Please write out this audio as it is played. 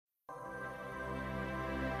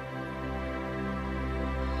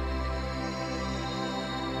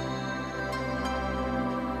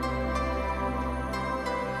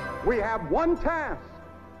We have one task: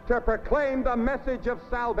 to proclaim the message of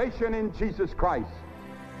salvation in Jesus Christ.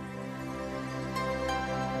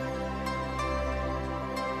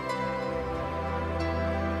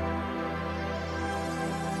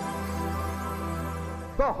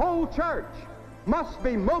 The whole church must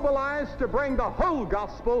be mobilized to bring the whole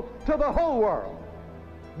gospel to the whole world.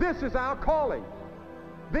 This is our calling.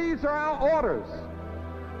 These are our orders.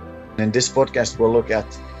 In this podcast, we'll look at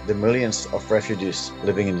the millions of refugees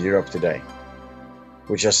living in Europe today,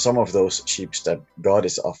 which are some of those sheep that God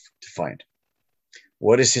is off to find.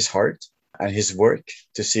 What is his heart and his work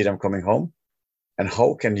to see them coming home? And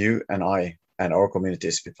how can you and I and our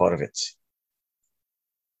communities be part of it?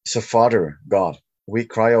 So, Father God, we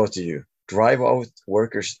cry out to you, drive out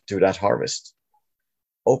workers to that harvest.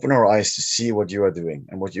 Open our eyes to see what you are doing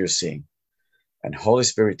and what you're seeing. And Holy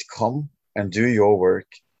Spirit, come and do your work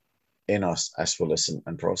in us as we listen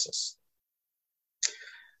and process.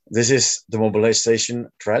 This is the mobilization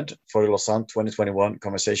thread for the Lausanne 2021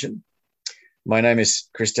 conversation. My name is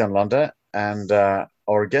Christian Lande, and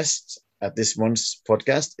our guest at this month's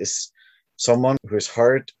podcast is someone whose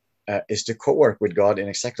heart is to co-work with God in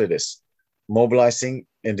exactly this, mobilizing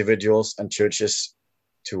individuals and churches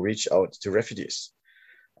to reach out to refugees.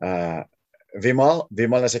 Vimal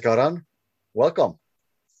Nesekaran, welcome.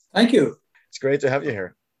 Thank you. It's great to have you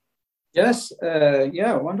here. Yes,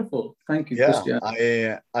 wonderful. Thank you, Christian.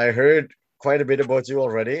 I heard quite a bit about you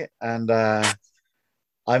already, and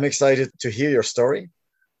I'm excited to hear your story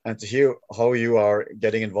and to hear how you are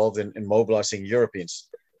getting involved in mobilizing Europeans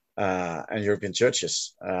and European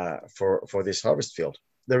churches for this harvest field.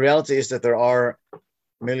 The reality is that there are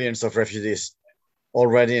millions of refugees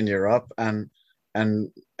already in Europe, and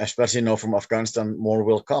especially now from Afghanistan, more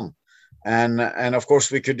will come. And of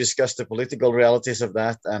course, we could discuss the political realities of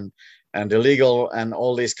that and the legal and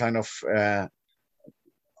all these kind of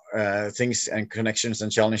things and connections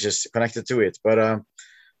and challenges connected to it. But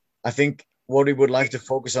I think what we would like to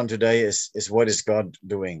focus on today is what is God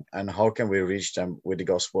doing and how can we reach them with the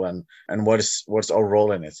gospel and what's our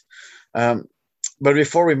role in it. But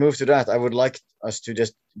before we move to that, I would like us to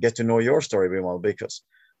just get to know your story, Vimal, because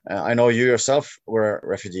I know you yourself were a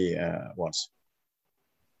refugee once.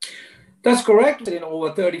 That's correct.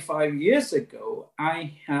 Over 35 years ago,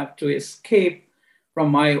 I had to escape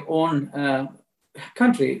from my own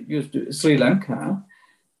country, used to Sri Lanka,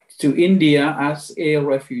 to India as a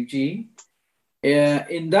refugee.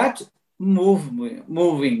 In that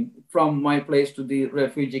moving from my place to the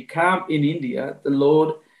refugee camp in India, the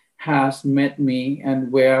Lord has met me,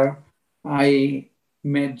 and where I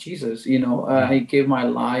met Jesus. I gave my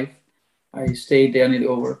life. I stayed there nearly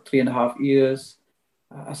over 3.5 years.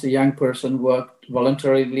 As a young person, worked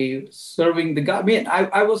voluntarily, serving the God.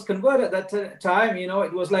 I was converted at that time.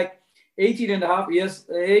 It was like 18.5 years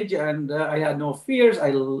age, and I had no fears.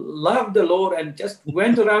 I loved the Lord and just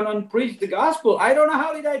went around and preached the gospel. I don't know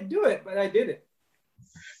how did I do it, but I did it.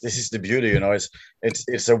 This is the beauty,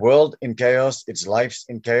 it's a world in chaos, it's lives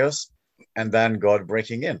in chaos, and then God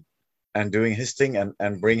breaking in and doing his thing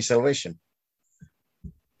and bringing salvation.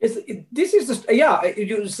 You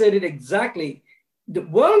said it exactly. The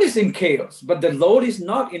world is in chaos, but the Lord is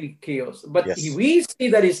not in chaos. But yes, we see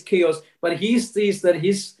that it's chaos, but he sees that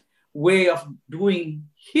his way of doing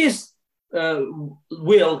his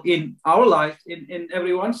will in our life, in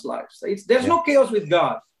everyone's lives. There's no chaos with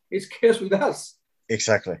God. It's chaos with us.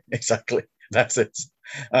 Exactly. That's it.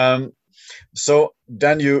 So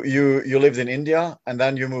then you lived in India, and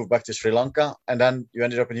then you moved back to Sri Lanka, and then you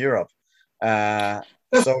ended up in Europe.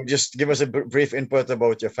 So just give us a brief input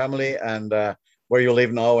about your family and where you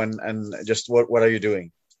live now, and just what are you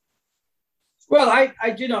doing? Well, I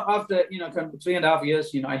after 3.5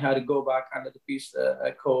 years, I had to go back under the peace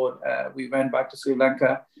accord. We went back to Sri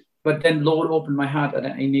Lanka, but then Lord opened my heart, and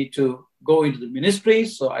I need to go into the ministry.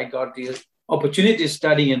 So I got the opportunity to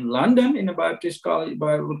study in London in a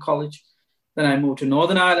Bible college. Then I moved to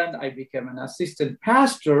Northern Ireland. I became an assistant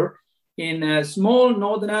pastor in a small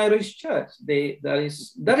Northern Irish church. That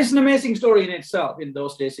is an amazing story in itself. In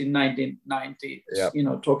those days, in 1990,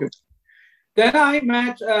 talking. Then I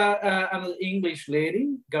met an English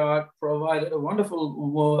lady. God provided a wonderful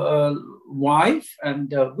wife,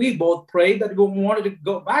 and we both prayed that we wanted to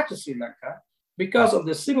go back to Sri Lanka. Because of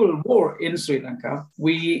the civil war in Sri Lanka,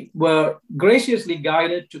 we were graciously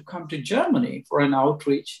guided to come to Germany for an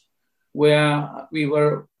outreach where we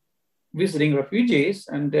were visiting refugees,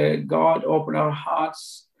 and God opened our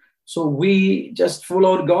hearts. So we just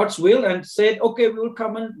followed God's will and said, okay, we will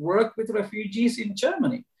come and work with refugees in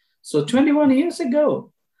Germany. So 21 years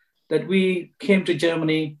ago that we came to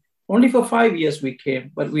Germany. Only for 5 years we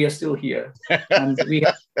came, but we are still here. And we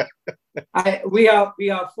have We have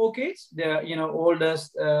four kids. The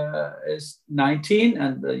oldest is 19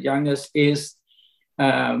 and the youngest is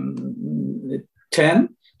 10.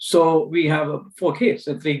 So we have four kids,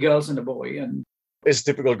 three girls and a boy. And it's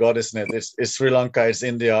typical God, isn't it? It's Sri Lanka, it's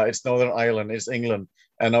India, it's Northern Ireland, it's England,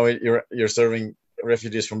 and now you're serving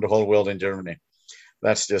refugees from the whole world in Germany.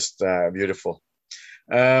 That's just beautiful.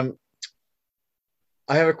 I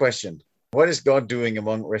have a question. What is God doing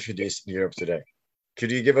among refugees in Europe today?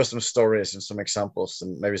 Could you give us some stories and some examples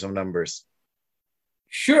and maybe some numbers?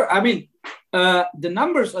 Sure. I mean, the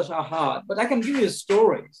numbers are hard, but I can give you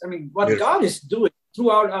stories. I mean, what Beautiful. God is doing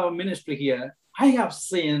throughout our ministry here, I have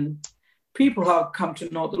seen people have come to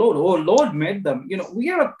know the Lord, or Lord met them. We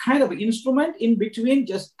are a kind of instrument in between,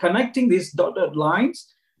 just connecting these dotted lines,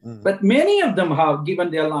 but many of them have given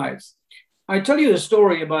their lives. I tell you a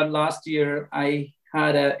story about last year. I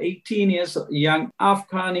had a 18 years young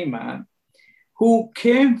Afghani man who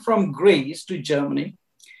came from Greece to Germany.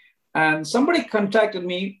 And somebody contacted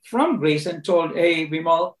me from Greece and told, hey,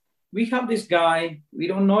 Vimal, we have this guy. We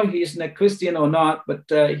don't know if he's a Christian or not, but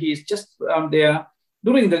he's just there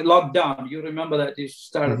during the lockdown. You remember that it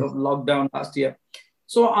started of lockdown last year.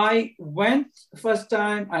 So I went first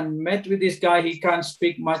time and met with this guy. He can't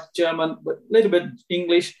speak much German, but a little bit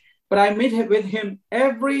English. But I met with him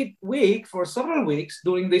every week for several weeks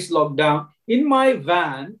during this lockdown. In my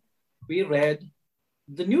van, we read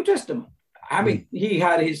the New Testament. I mean, he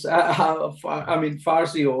had his,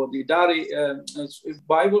 Farsi or the Dari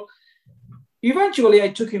Bible. Eventually, I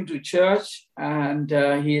took him to church, and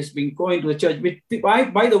he has been going to the church.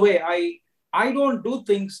 By the way, I don't do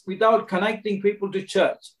things without connecting people to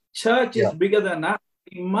church. Church is bigger than that.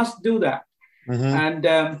 We must do that.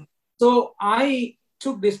 And so I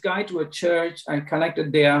took this guy to a church. I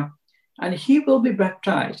connected there, and he will be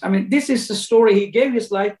baptized. I mean, this is the story. He gave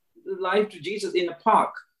his life to Jesus in a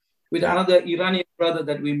park with another Iranian brother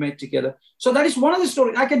that we met together. So that is one of the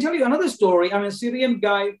stories. I can tell you another story. I'm a Syrian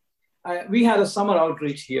guy. We had a summer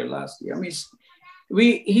outreach here last year. I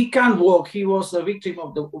mean, he can't walk. He was a victim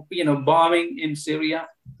of the bombing in Syria.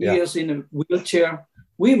 He was in a wheelchair.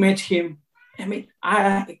 We met him. I mean,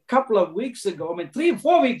 a couple of weeks ago, 3 or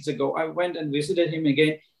 4 weeks ago, I went and visited him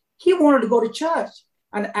again. He wanted to go to church,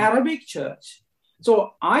 an Arabic church.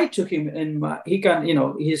 So I took him in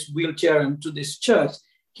his wheelchair into this church.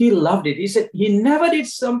 He loved it. He said he never did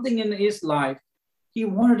something in his life. He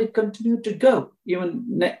wanted to continue to go.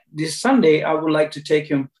 Even this Sunday, I would like to take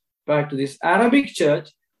him back to this Arabic church.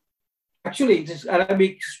 Actually, this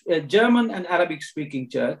German and Arabic speaking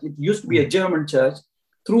church. It used to be a German church.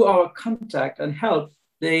 Through our contact and help,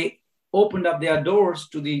 they opened up their doors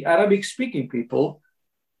to the Arabic speaking people.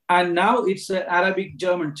 And now it's an Arabic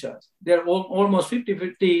German church. They're almost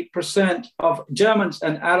 50% of Germans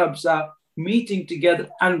and Arabs are meeting together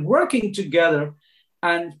and working together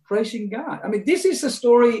and praising God. I mean, this is a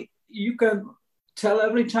story you can tell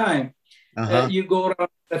every time you go around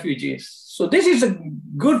refugees. So this is a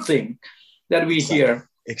good thing that we hear.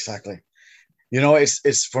 Exactly.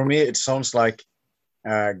 It's for me, it sounds like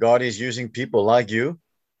God is using people like you,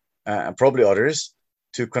 and probably others,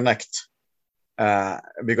 to connect,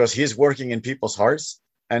 because he's working in people's hearts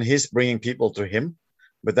and he's bringing people to him.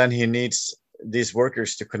 But then he needs these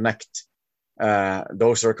workers to connect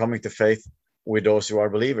those who are coming to faith with those who are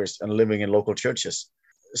believers and living in local churches.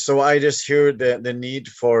 So I just hear the need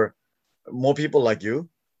for more people like you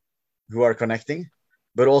who are connecting,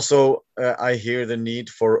 but also I hear the need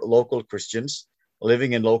for local Christians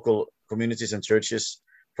living in local communities and churches,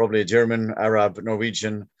 probably German, Arab,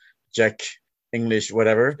 Norwegian, Czech, English,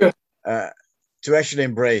 whatever, to actually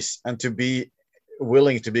embrace and to be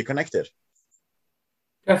willing to be connected.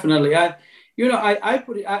 Definitely.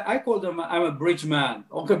 I call them, I'm a bridge man.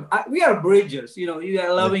 Okay, we are bridges, we are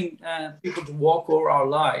allowing people to walk over our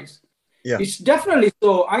lives. Yeah. It's definitely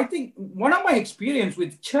so. I think one of my experience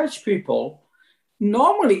with church people,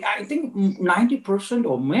 normally, I think 90%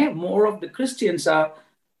 or more of the Christians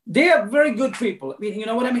they are very good people. I mean, you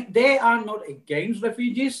know what I mean? They are not against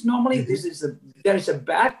refugees. Normally, there is a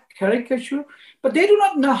bad caricature, but they do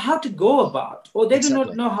not know how to go about, or they do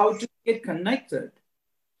not know how to get connected.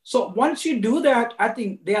 So once you do that, I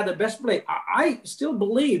think they are the best place. I still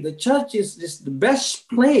believe the church is the best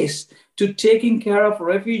place to taking care of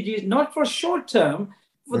refugees, not for short term,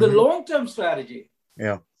 for the long-term strategy.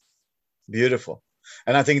 Yeah, beautiful.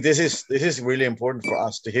 And I think this is really important for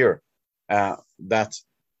us to hear, that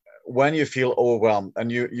when you feel overwhelmed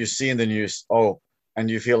and you see in the news, and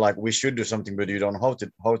you feel like we should do something, but you don't know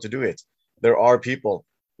how to do it, there are people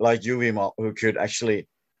like you, Vimal, who could actually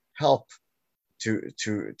help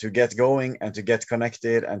to get going and to get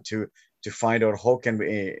connected and to to find out how can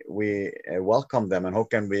we welcome them, and how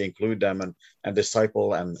can we include them and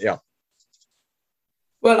disciple, and yeah.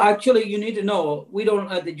 Well, actually, you need to know, we don't.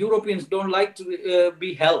 The Europeans don't like to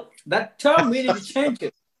be helped. That term, we need to change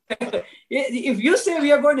it. If you say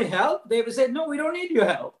we are going to help, they will say, no, we don't need your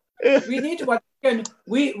help. We need to.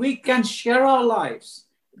 We can share our lives.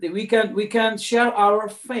 We can share our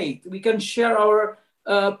faith. We can share our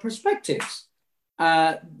perspectives.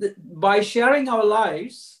 By sharing our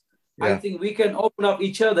lives, I think we can open up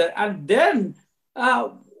each other, and then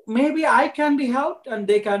maybe I can be helped and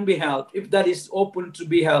they can be helped, if that is open to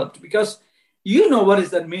be helped. Because you know what does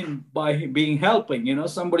that mean by being helping? You know,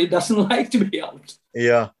 somebody doesn't like to be helped.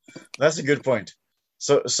 Yeah, that's a good point.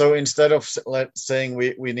 So instead of saying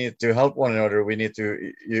we need to help one another, we need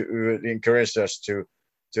to you encourage us to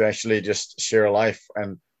actually just share life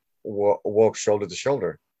and walk shoulder to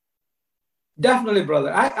shoulder. Definitely,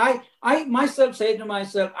 brother. I myself say to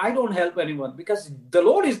myself, I don't help anyone because the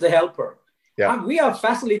Lord is the helper. Yeah. We are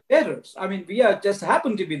facilitators. I mean, we are just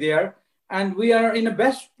happen to be there, and we are in the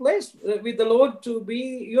best place with the Lord to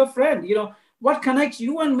be your friend. You know, what connects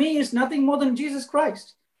you and me is nothing more than Jesus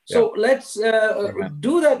Christ. So let's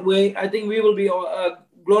do that way. I think we will be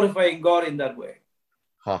glorifying God in that way.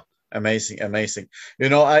 Huh. Amazing, amazing. You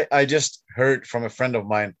know, I just heard from a friend of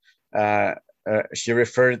mine. She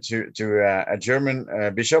referred to a German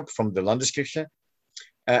bishop from the Landeskirche,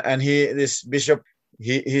 and this bishop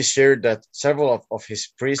he shared that several of his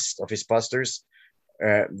priests, of his pastors,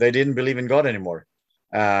 they didn't believe in God anymore,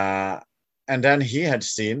 and then he had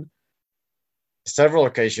seen several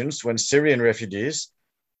occasions when Syrian refugees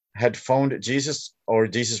had found Jesus, or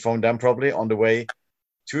Jesus found them probably on the way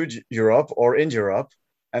to Europe or in Europe,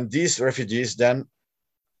 and these refugees then,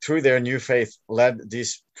 through their new faith, led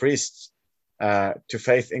these priests to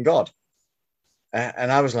faith in God.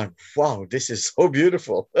 And I was like, wow, this is so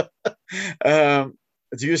beautiful.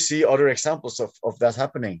 Do you see other examples of that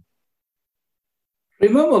happening?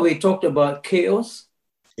 Remember we talked about chaos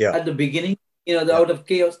at the beginning, you know, out of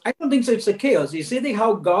chaos. I don't think so it's a chaos. You see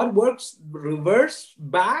how God works reverse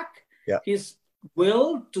back his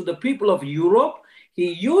will to the people of Europe.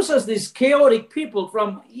 He uses these chaotic people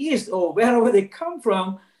from East or wherever they come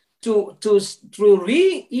from to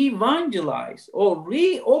re-evangelize or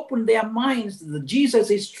reopen their minds that Jesus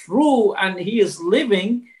is true and he is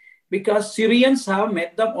living, because Syrians have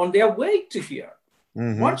met them on their way to here.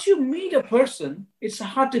 Mm-hmm. Once you meet a person, it's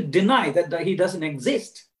hard to deny that he doesn't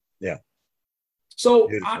exist. Yeah. So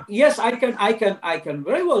yes, I can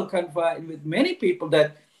very well confide with many people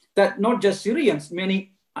that not just Syrians,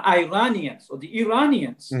 many Iranians or the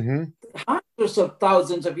Iranians, mm-hmm. hundreds of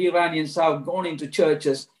thousands of Iranians have gone into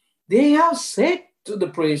churches. They have said to the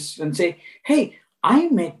priest and say, hey, I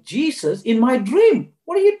met Jesus in my dream.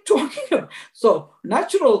 What are you talking about? So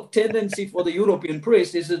natural tendency for the European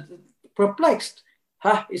priest is perplexed.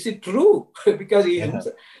 Is it true? Because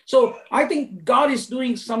So I think God is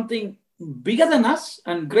doing something bigger than us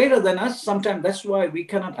and greater than us. Sometimes that's why we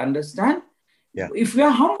cannot understand. Yeah. If we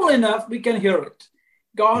are humble enough, we can hear it.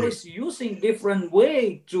 God is using different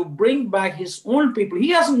way to bring back his own people. He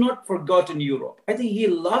has not forgotten Europe. I think he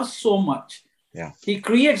loves so much. Yeah. He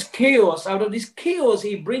creates chaos. Out of this chaos,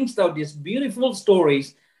 he brings out these beautiful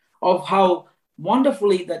stories of how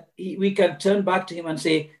wonderfully that we can turn back to him and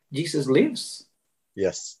say, Jesus lives.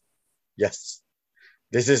 Yes. Yes.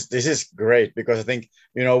 This is great, because I think,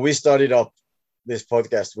 we started up this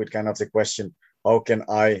podcast with kind of the question, how can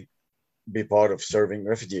I be part of serving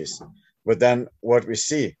refugees? But then what we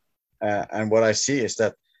see and what I see is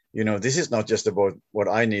that, this is not just about what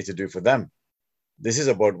I need to do for them. This is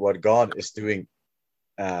about what God is doing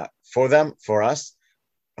for them, for us,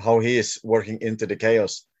 how he is working into the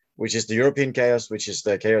chaos, which is the European chaos, which is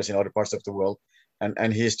the chaos in other parts of the world.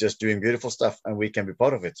 And he's just doing beautiful stuff, and we can be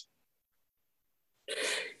part of it.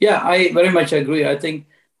 Yeah, I very much agree. I think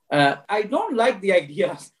I don't like the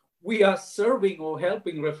idea we are serving or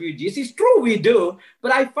helping refugees. It's true we do,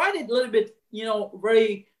 but I find it a little bit,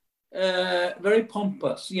 very, very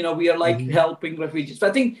pompous. We are like helping refugees.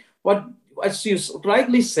 But I think what, as you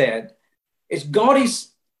rightly said, is God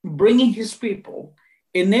is bringing his people,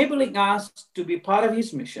 enabling us to be part of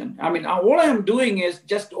his mission. I mean, all I'm doing is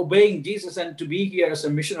just obeying Jesus and to be here as a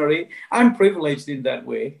missionary. I'm privileged in that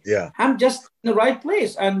way. Yeah, I'm just in the right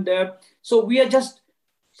place. And so we are just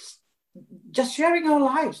sharing our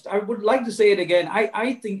lives. I would like to say it again.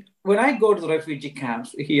 I think when I go to the refugee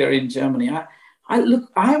camps here in Germany, I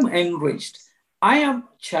am enriched. I am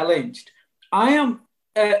challenged. I am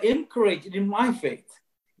encouraged in my faith.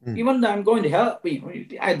 Even though I'm going to help,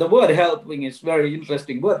 the word helping is very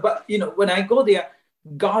interesting word, but when I go there,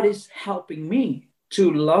 God is helping me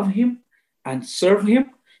to love him, and serve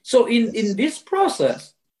him. So in this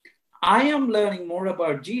process, I am learning more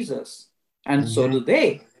about Jesus, and so do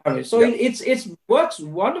they. I mean, so it works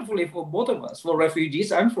wonderfully for both of us, for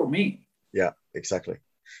refugees and for me. Yeah, exactly.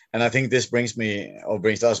 And I think this brings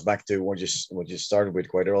us back to what you started with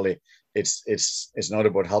quite early. It's not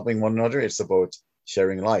about helping one another. It's about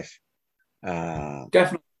sharing life.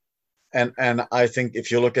 Definitely. And I think if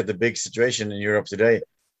you look at the big situation in Europe today,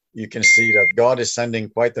 you can see that God is sending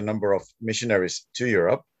quite a number of missionaries to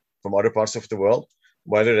Europe from other parts of the world,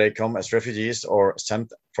 whether they come as refugees or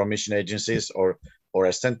sent from mission agencies or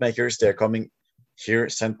as tent makers. They're coming here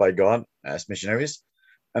sent by God as missionaries.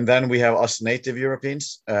 And then we have us native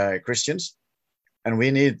Europeans, Christians, and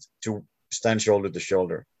we need to stand shoulder to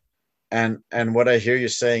shoulder. And what I hear you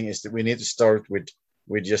saying is that we need to start with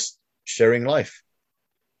just sharing life.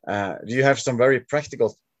 Do you have some very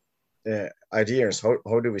practical ideas?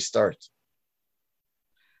 How do we start?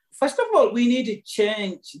 First of all, we need to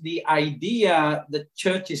change the idea that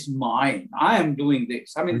church is mine. I am doing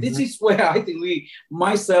this. I mean, this is where I think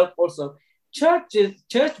myself also,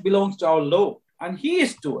 church belongs to our Lord, and he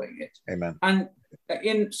is doing it. Amen.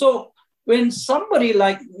 And so when somebody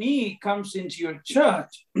like me comes into your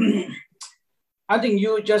church, I think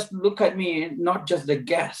you just look at me, not just the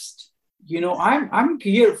guest. I'm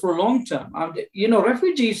here for long term.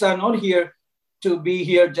 Refugees are not here to be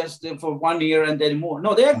here just for 1 year and then more.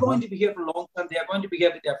 No, they are going to be here for long term. They are going to be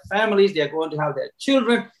here with their families. They are going to have their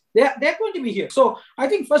children. They're going to be here. So I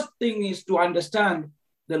think first thing is to understand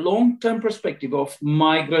the long-term perspective of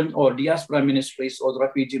migrant or diaspora ministries or the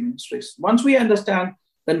refugee ministries. Once we understand,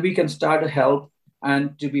 then we can start to help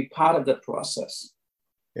and to be part of that process.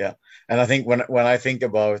 Yeah. And I think when I think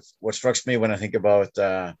about what strikes me when I think about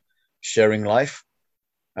sharing life,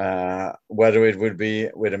 whether it would be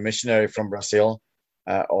with a missionary from Brazil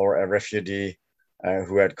or a refugee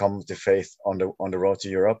who had come to faith on the road to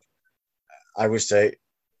Europe, I would say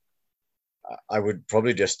I would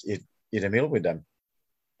probably just eat a meal with them.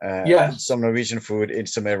 Some Norwegian food, eat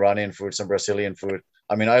some Iranian food, some Brazilian food.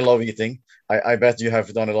 I mean, I love eating. I bet you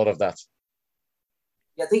have done a lot of that.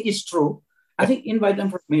 Yeah, I think it's true. I think invite them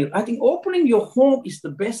for a meal. I think opening your home is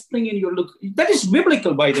the best thing in your look. That is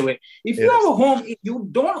biblical, by the way. If you have a home, if you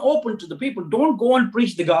don't open to the people, don't go and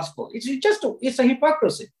preach the gospel. It's a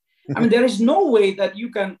hypocrisy. I mean, there is no way that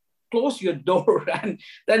you can close your door and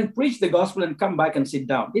then preach the gospel and come back and sit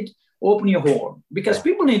down. Open your home, because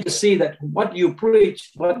people need to see that what you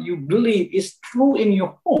preach, what you believe is true in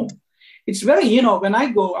your home. It's very, when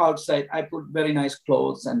I go outside, I put very nice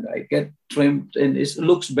clothes and I get trimmed and it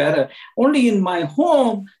looks better. Only in my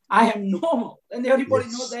home, I am normal. And everybody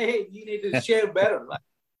knows that, hey, you need to share better.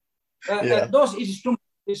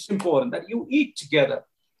 It's important that you eat together,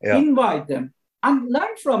 invite them and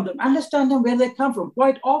learn from them, understand them where they come from.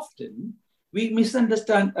 Quite often, we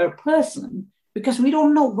misunderstand a person because we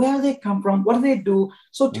don't know where they come from, what they do.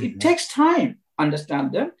 So it takes time.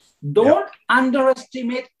 Understand them. Don't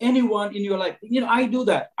underestimate anyone in your life. I do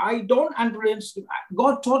that. I don't underestimate.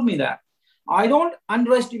 God taught me that. I don't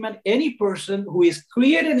underestimate any person who is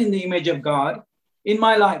created in the image of God in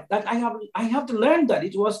my life. That I have to learn that.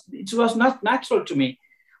 It was not natural to me.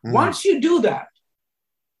 Once you do that,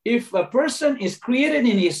 if a person is created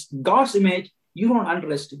in God's image, you don't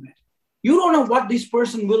underestimate. You don't know what this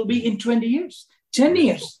person will be in 20 years, 10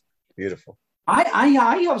 years. Beautiful. I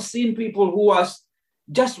have seen people who are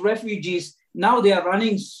just refugees. Now they are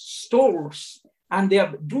running stores and they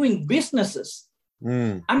are doing businesses.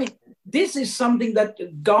 I mean, this is something that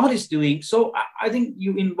God is doing. So I think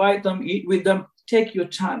you invite them, eat with them, take your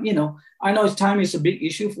time. I know time is a big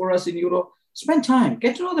issue for us in Europe. Spend time,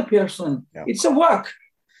 get to know the person. Yeah. It's a work.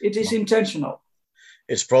 It is intentional.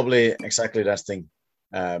 It's probably exactly that thing,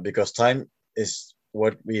 because time is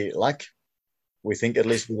what we lack. We think at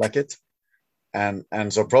least we lack it.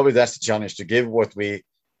 And so probably that's the challenge, to give what we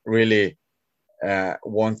really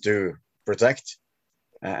want to protect,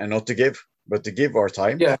 and not to give, but to give our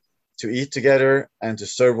time, to eat together and to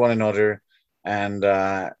serve one another and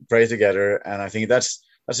pray together. And I think that's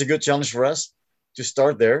a good challenge for us to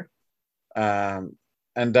start there. And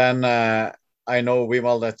then I know,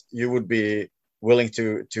 Vimal, that you would be willing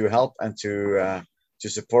to help and to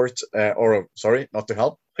support, or sorry, not to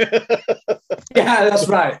help. Yeah, that's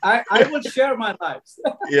right. I will share my lives.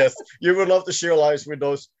 Yes, you would love to share lives with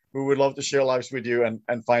those who would love to share lives with you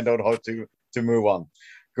and find out how to move on.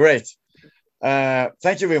 Great.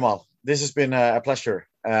 Thank you, Vimal. This has been a pleasure.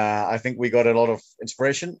 I think we got a lot of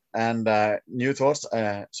inspiration and new thoughts.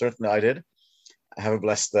 Certainly I did. Have a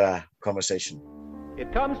blessed conversation.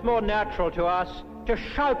 It comes more natural to us to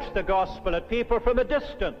shout the gospel at people from a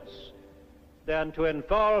distance than to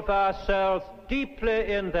involve ourselves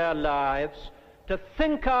deeply in their lives, to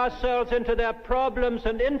think ourselves into their problems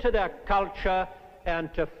and into their culture,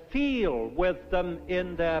 and to feel with them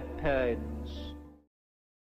in their pains.